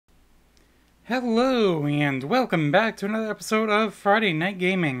Hello, and welcome back to another episode of Friday Night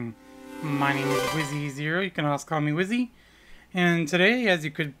Gaming. My name is Wizzy0, you can also call me Wizzy. And today, as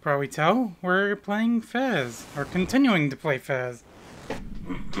you could probably tell, we're playing Fez, or continuing to play Fez.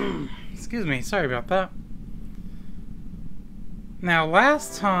 Excuse me, sorry about that. Now,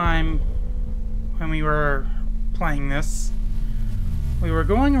 last time when we were playing this, we were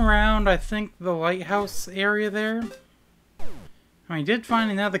going around, I think, the lighthouse area there. And we did find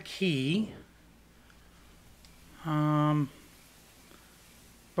another key.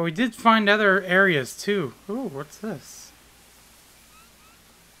 But we did find other areas too. Ooh, what's this?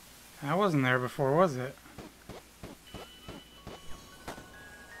 That wasn't there before, was it?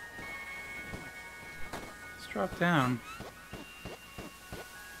 Let's drop down.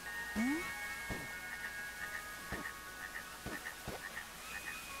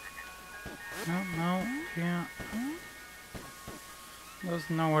 No, can't.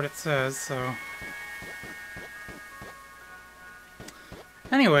 Doesn't know what it says, so...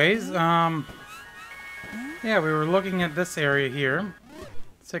 Anyways, yeah, we were looking at this area here.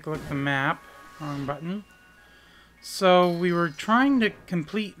 Let's take a look at the map. Wrong button. So, we were trying to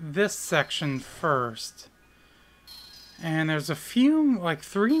complete this section first. And there's a few, like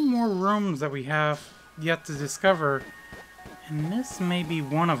 3 more rooms that we have yet to discover. And this may be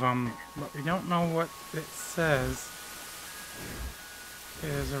one of them, but we don't know what it says.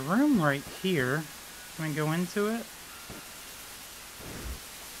 There's a room right here. Can we go into it?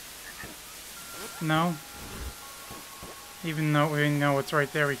 No. Even though we know it's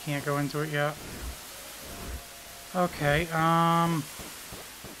right there, we can't go into it yet. Okay,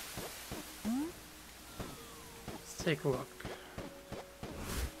 let's take a look.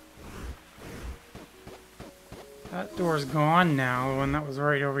 That door's gone now, the one that was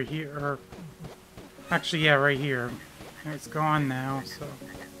right over here. Or, actually, yeah, right here. It's gone now, so...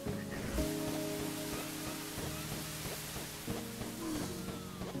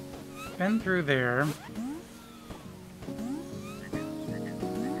 Been through there.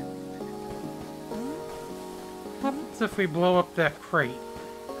 What happens if we blow up that crate?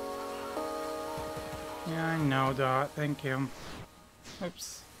 Yeah, I know, Dot. Thank you.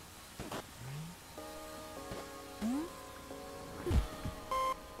 Oops.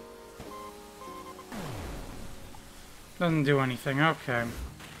 Doesn't do anything. Okay.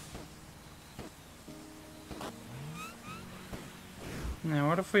 Now,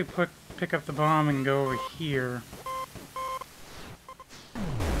 what if we pick up the bomb and go over here?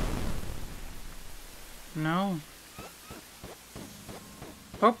 No?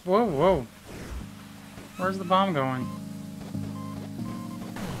 Oh, whoa, whoa. Where's the bomb going?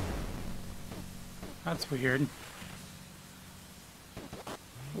 That's weird.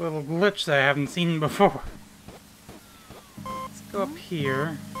 Little glitch that I haven't seen before. Let's go up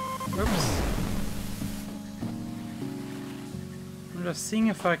here. Oops. I'm just seeing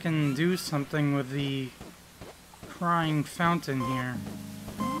if I can do something with the crying fountain here.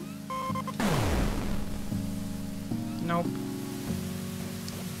 Nope.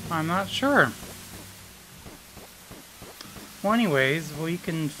 I'm not sure. Well, anyways, we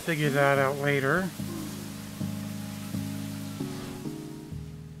can figure that out later.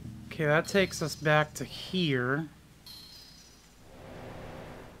 Okay, that takes us back to here.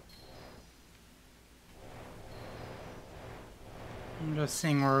 I'm just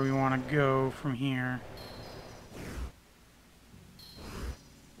seeing where we want to go from here.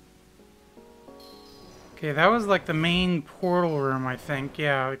 Okay, that was like the main portal room, I think.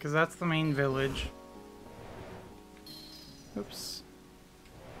 Yeah, because that's the main village. Oops.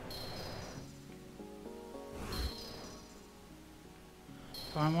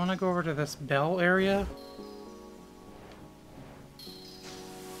 So I want to go over to this bell area.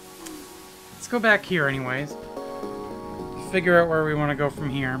 Let's go back here anyways. Figure out where we want to go from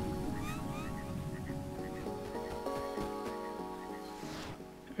here.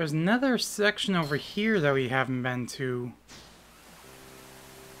 There's another section over here that we haven't been to.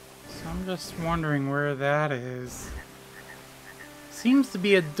 So I'm just wondering where that is. Seems to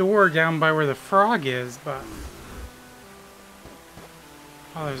be a door down by where the frog is, but...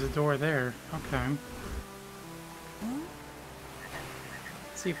 Oh, there's a door there. Okay.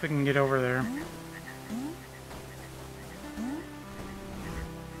 Let's see if we can get over there.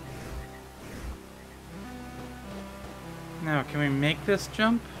 Now, can we make this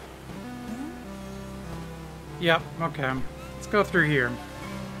jump? Yep, okay. Let's go through here.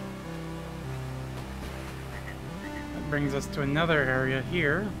 That brings us to another area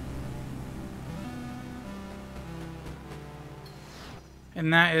here.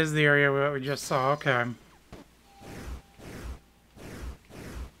 And that is the area that we just saw, okay.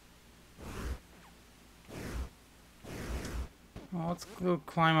 Well, let's go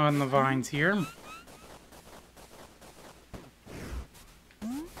climb on the vines here.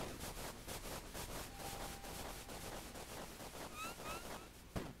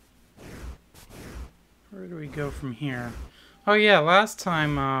 Where do we go from here? Oh yeah, last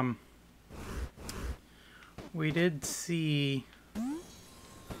time we did see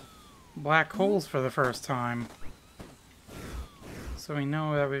black holes for the first time. So we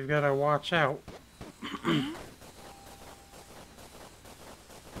know that we've got to watch out.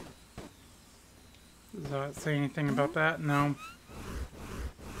 Does that say anything about that? No.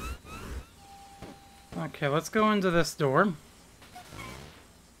 Okay, let's go into this door.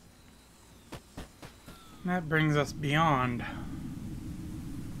 That brings us beyond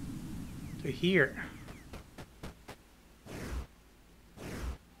to here.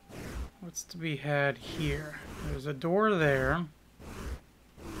 What's to be had here? There's a door there.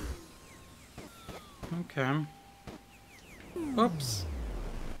 Okay. Oops.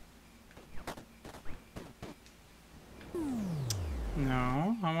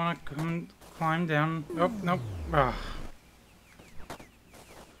 No, I want to come climb down. Oh, nope. Ah.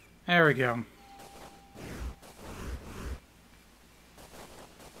 There we go.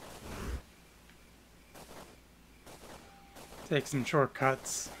 Take some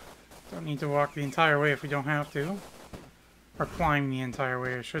shortcuts. Don't need to walk the entire way if we don't have to. Or climb the entire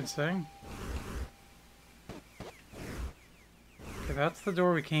way, I should say. Okay, that's the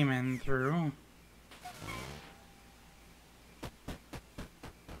door we came in through.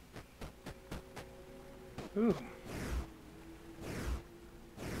 Ooh.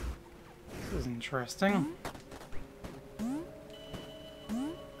 This is interesting.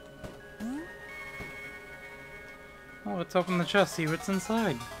 Oh, let's open the chest, see what's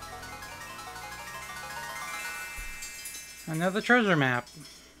inside. Another treasure map.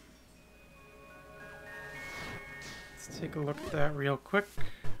 Let's take a look at that real quick.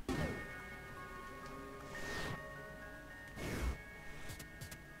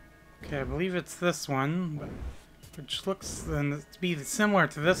 Okay, I believe it's this one, which looks to be similar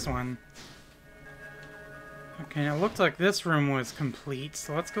to this one. Okay, and it looked like this room was complete,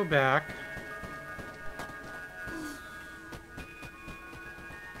 so let's go back.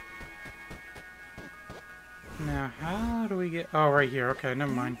 Now, how do we get... Oh, right here. Okay,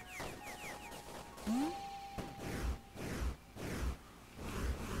 never mind.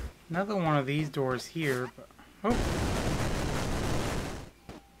 Another one of these doors here, but... Oh!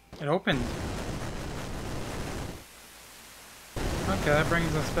 It opened. Okay, that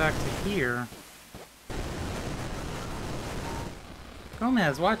brings us back to here.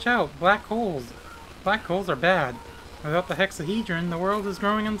 Gomez, watch out! Black holes! Black holes are bad. Without the hexahedron, the world is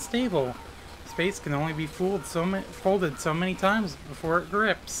growing unstable. Space can only be folded so many times before it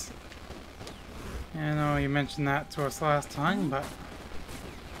grips. I know you mentioned that to us last time, but...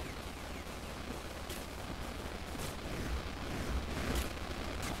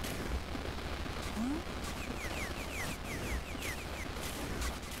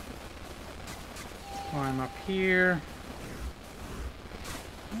 Climb up here.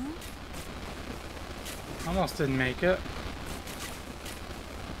 Almost didn't make it.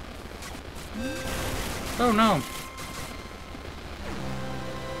 Oh no!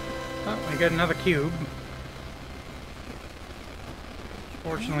 Oh, we got another cube.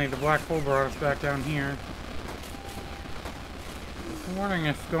 Fortunately, the black hole brought us back down here. I'm wondering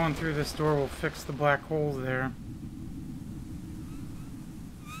if going through this door will fix the black holes there.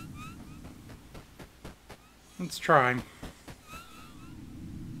 Let's try.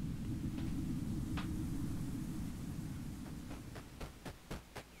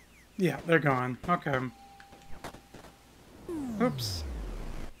 Yeah, they're gone. Okay. Oops.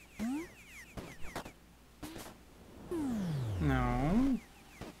 No.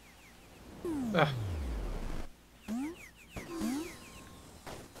 Ugh.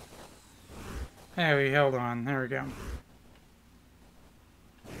 Hey, we held on. There we go.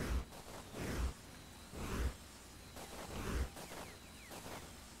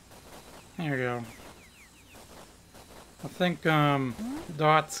 There we go. I think,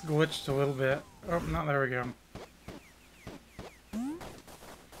 Dots glitched a little bit. Oh, no, there we go.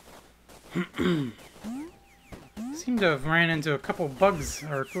 Seem to have ran into a couple bugs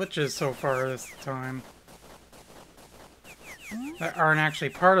or glitches so far this time. That aren't actually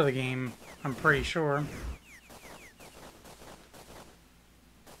part of the game, I'm pretty sure.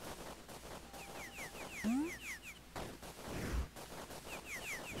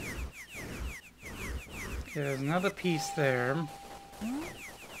 Okay, there's another piece there.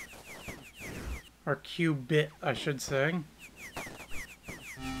 Or qubit, I should say.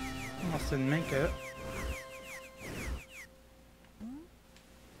 Almost didn't make it.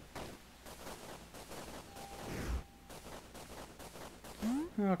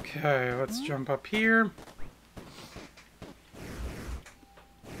 Okay, let's jump up here.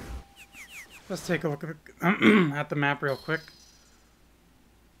 Let's take a look at the, at the map real quick.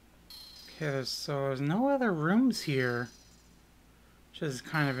 Okay, so there's no other rooms here, which is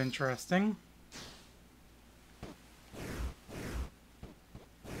kind of interesting.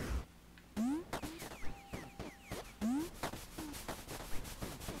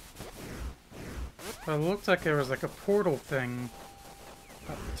 But it looked like there was like a portal thing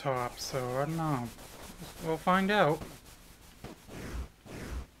at the top, so I don't know. We'll find out.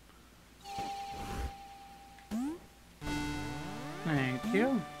 Thank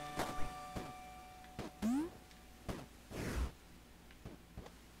you.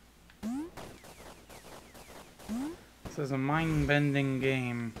 This is a mind-bending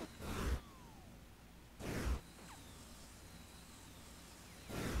game.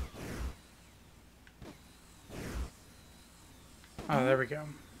 Oh, there we go.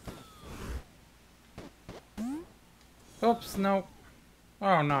 Oops, nope.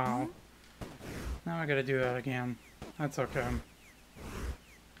 Oh no. Now I gotta do that again. That's okay.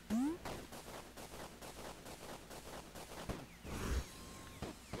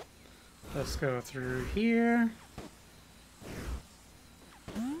 Let's go through here.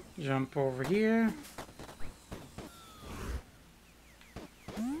 Jump over here.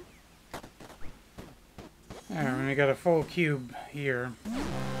 There, and we got a full cube here.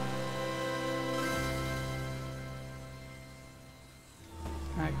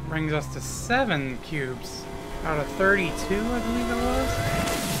 That brings us to 7 cubes out of 32, I believe it was.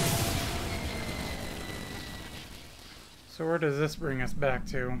 So where does this bring us back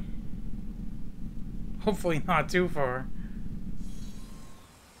to? Hopefully not too far.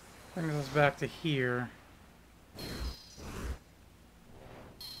 Brings us back to here.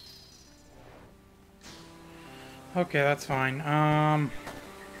 Okay, that's fine. I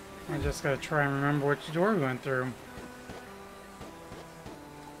just gotta try and remember which door we went through.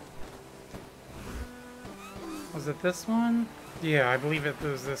 Was it this one? Yeah, I believe it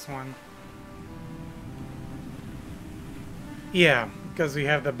was this one. Yeah, because we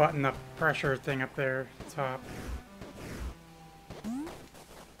have the button up pressure thing up there at the top.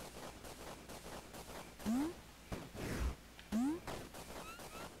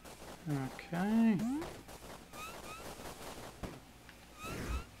 Okay.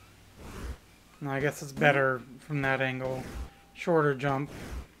 No, I guess it's better from that angle. Shorter jump.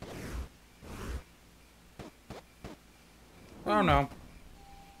 Oh no.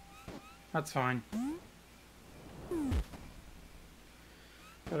 That's fine.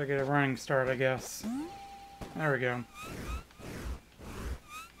 Gotta get a running start, I guess. There we go.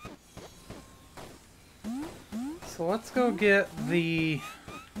 So let's go get the...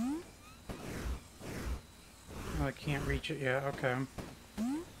 Oh, I can't reach it yet. Okay.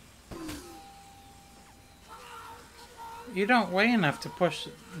 You don't weigh enough to push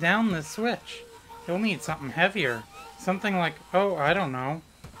down this switch. You'll need something heavier. Something like, oh, I don't know.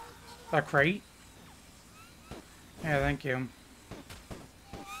 A crate? Yeah, thank you.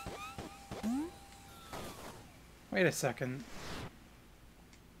 Wait a second.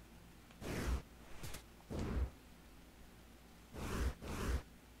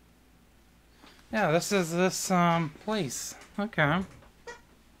 Yeah, this is this, place. Okay.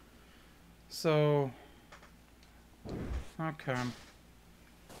 So... Okay. There's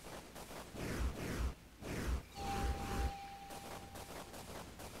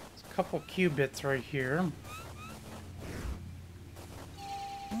a couple qubits right here.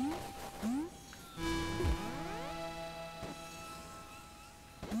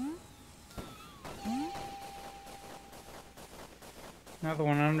 Another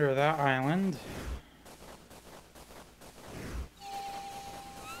one under that island.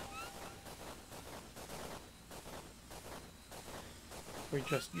 We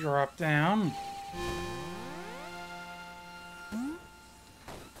just drop down.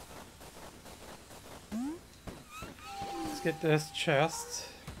 Let's get this chest.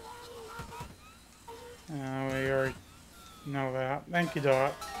 We already know that. Thank you,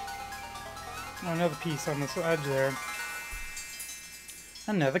 Dot. Oh, another piece on this edge there.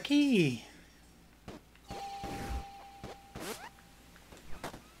 Another key.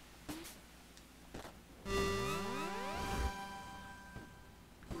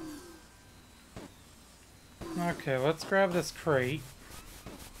 Okay, let's grab this crate.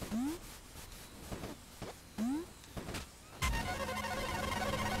 And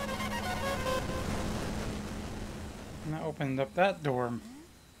that opened up that door.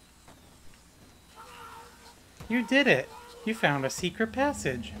 You did it! You found a secret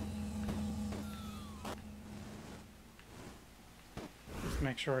passage. There's Just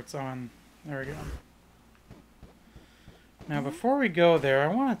make sure it's on. There we go. Now before we go there,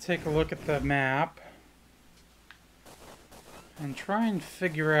 I want to take a look at the map and try and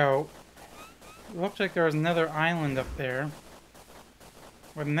figure out. It looked like there was another island up there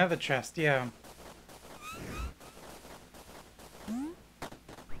with another chest, yeah.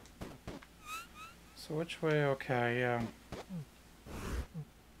 So which way? Okay, yeah.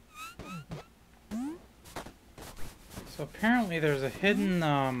 So apparently there's a hidden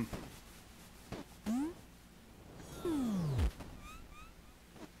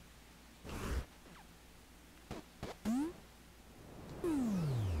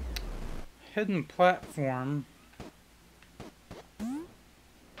hidden platform. I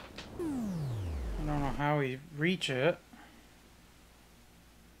don't know how we reach it.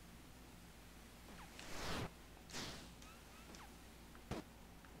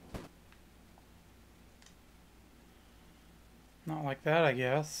 Not like that, I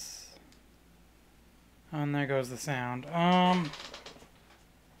guess. And there goes the sound.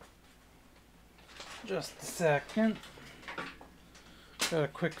 Just a second. Got a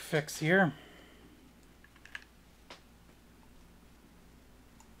quick fix here.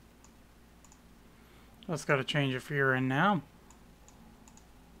 Just got to change it for your end now.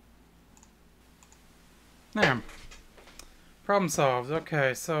 There. Problem solved.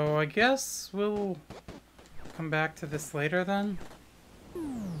 Okay, so I guess we'll come back to this later then.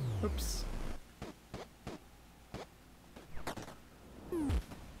 Oops.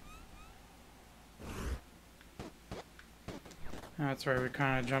 That's right, we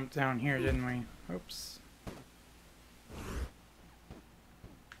kind of jumped down here, didn't we? Oops.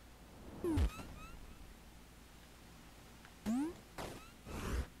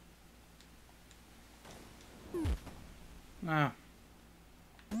 Ah.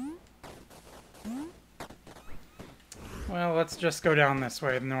 Well, let's just go down this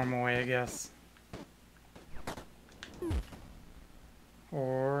way, the normal way, I guess.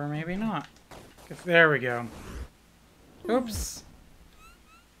 Or maybe not. There we go. Oops.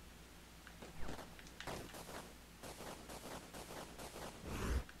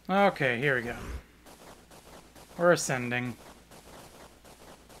 Okay, here we go. We're ascending.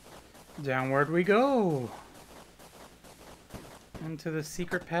 Downward we go. Into the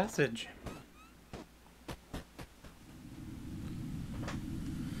secret passage.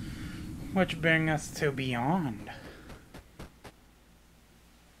 Which brings us to beyond.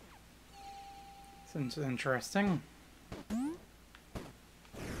 It's interesting.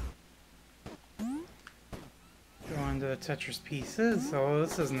 Go on to the Tetris pieces. Oh,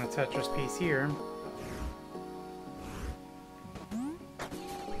 this isn't a Tetris piece here.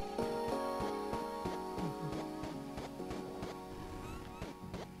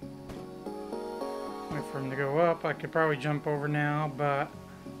 Wait for him to go up. I could probably jump over now, but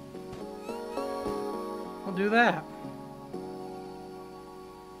we'll do that.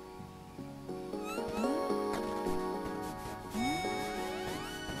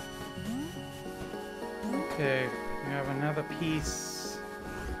 Okay, we have another piece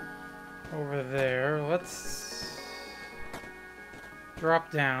over there. Let's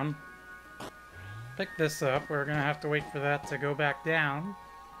drop down. Pick this up. We're gonna have to wait for that to go back down.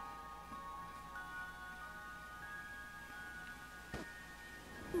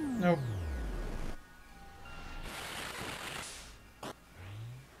 Nope.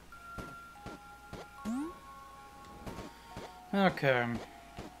 Okay.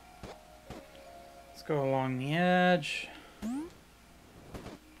 Let's go along the edge.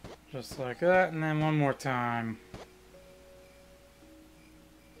 Just like that, and then one more time.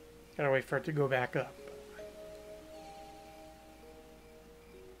 Gotta wait for it to go back up.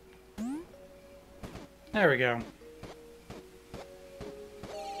 There we go.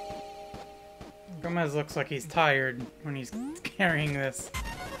 Gomez looks like he's tired when he's carrying this.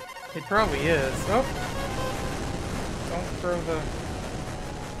 He probably is. Oh! Don't throw the...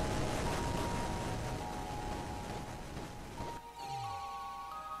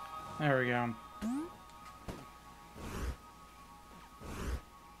 There we go.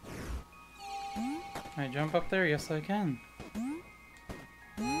 Can I jump up there? Yes, I can.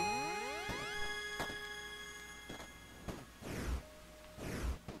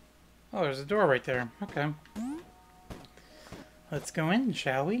 Oh, there's a door right there. Okay. Let's go in,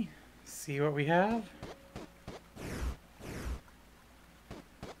 shall we? See what we have.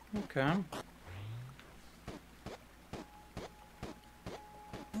 Okay.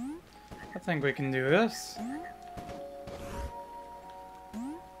 I think we can do this.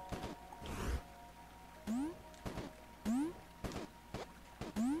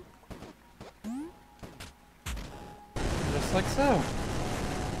 Just like so.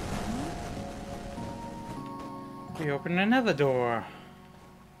 We open another door.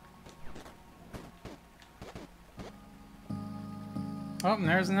 Oh, and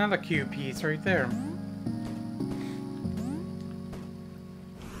there's another cube piece right there.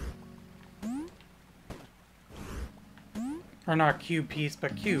 Or not cube piece,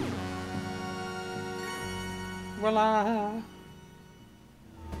 but cube. Voila!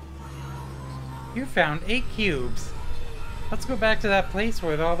 You found 8 cubes. Let's go back to that place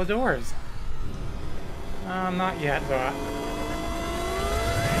with all the doors. Not yet, but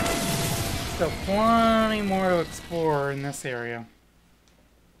still plenty more to explore in this area.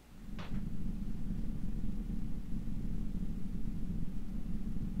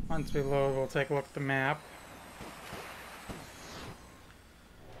 Once we load, we'll take a look at the map.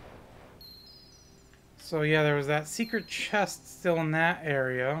 So yeah, there was that secret chest still in that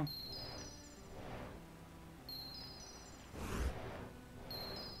area.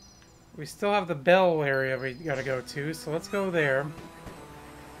 We still have the bell area we gotta go to, so let's go there.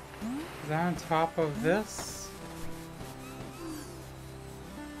 Is that on top of this?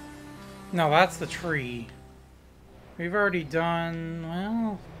 No, that's the tree. We've already done,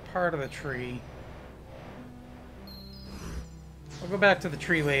 well, part of the tree. We'll go back to the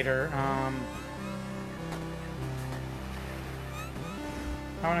tree later. I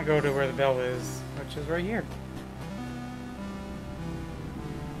want to go to where the bell is, which is right here.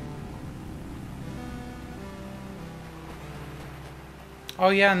 Oh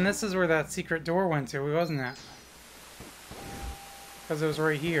yeah, and this is where that secret door went to, wasn't it? Because it was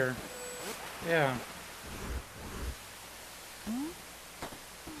right here. Yeah.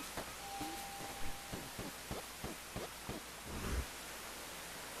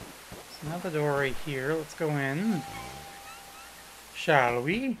 There's another door right here. Let's go in. Shall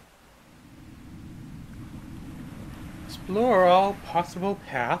we? Explore all possible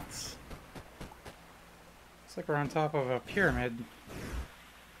paths. Looks like we're on top of a pyramid.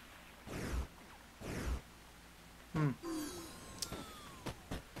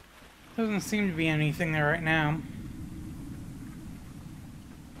 Doesn't seem to be anything there right now.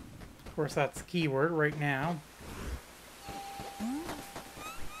 Of course, that's the keyword, right now.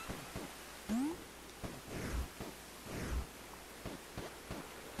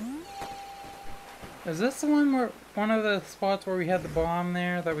 Is this the one of the spots where we had the bomb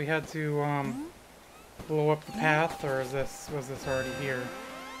there that we had to blow up the path, or was this already here?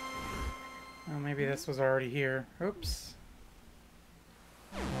 Oh, maybe this was already here. Oops.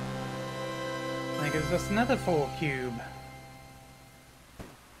 I think it's just another full cube.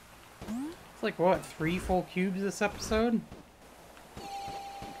 It's like, what, 3 full cubes this episode?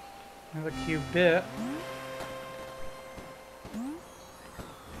 Another cube bit.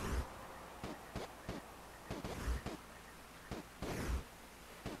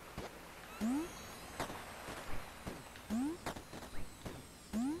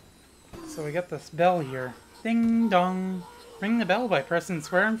 So we got this bell here. Ding dong! Ring the bell by pressing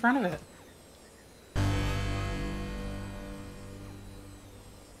square in front of it.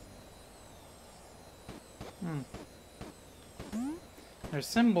 There's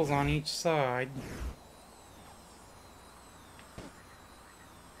symbols on each side.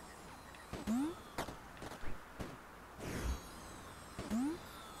 Oh,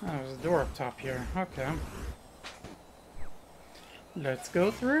 there's a door up top here. Okay. Let's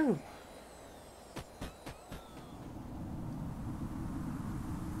go through.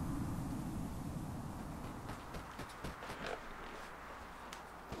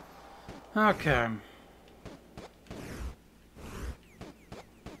 Okay.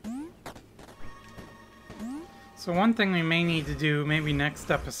 So one thing we may need to do, maybe next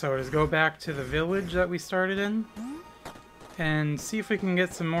episode, is go back to the village that we started in and see if we can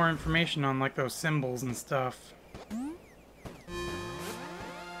get some more information on, like, those symbols and stuff.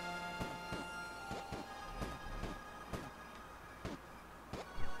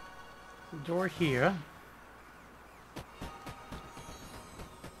 The door here.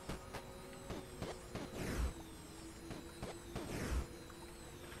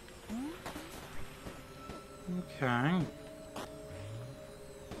 Okay.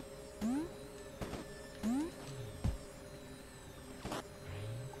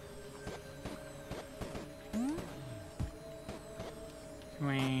 Can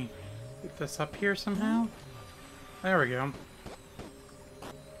we get this up here somehow? There we go.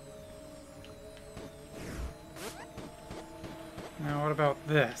 Now what about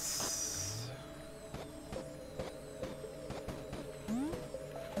this?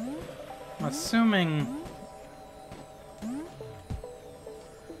 I'm assuming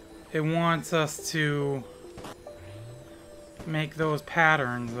it wants us to make those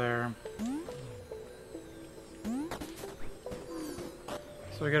patterns there.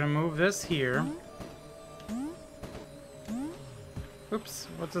 So we gotta move this here. Oops,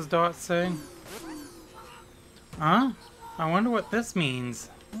 what's this dot say? Huh? I wonder what this means.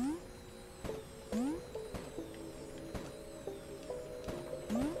 Can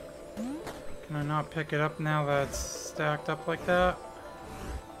I not pick it up now that it's stacked up like that?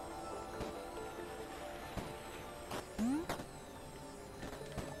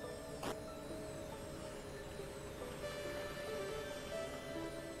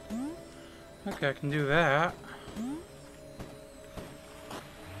 Okay, I can do that.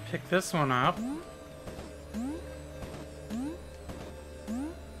 Pick this one up.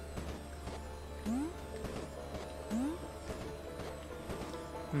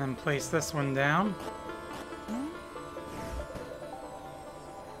 And then place this one down.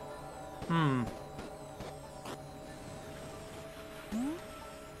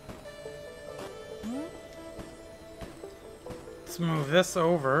 Let's move this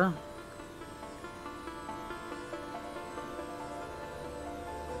over.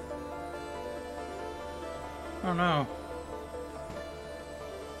 Oh no.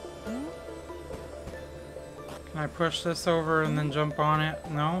 Can I push this over and then jump on it?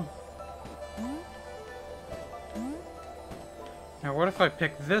 No? Now what if I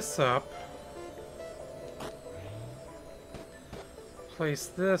pick this up? Place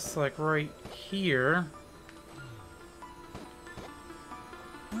this like right here.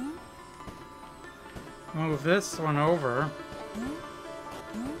 Move this one over.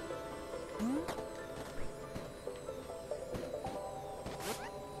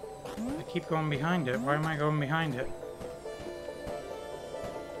 I keep going behind it. Why am I going behind it?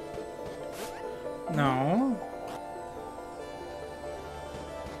 No.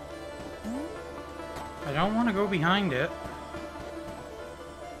 I don't want to go behind it.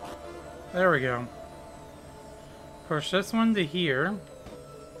 There we go. Push this one to here.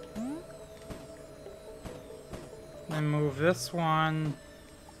 Then move this one.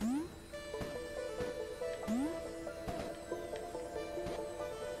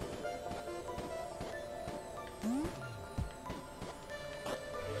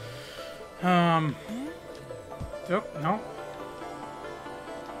 Oh, no.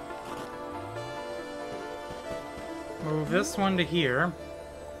 Move this one to here.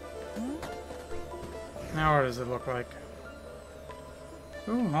 Now what does it look like?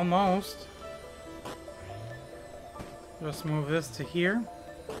 Ooh, almost. Just move this to here.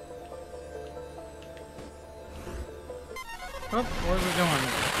 Oh, what is it doing?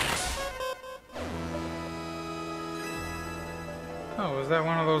 Oh, is that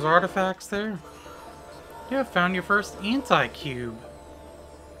one of those artifacts there? You have found your first anti-cube.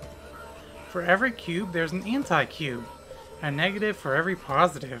 For every cube, there's an anti-cube. A negative for every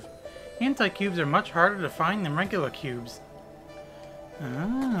positive. Anti-cubes are much harder to find than regular cubes.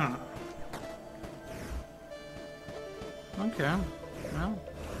 Ah. Okay. Well.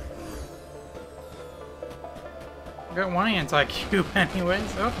 I got one anti-cube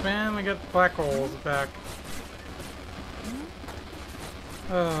anyways. Oh man, we got black holes back.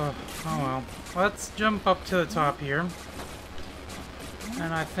 Oh well. Let's jump up to the top here.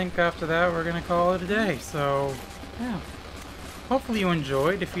 And I think after that we're gonna call it a day. So, yeah. Hopefully you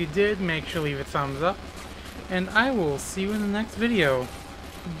enjoyed. If you did, make sure to leave a thumbs up. And I will see you in the next video.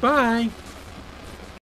 Bye!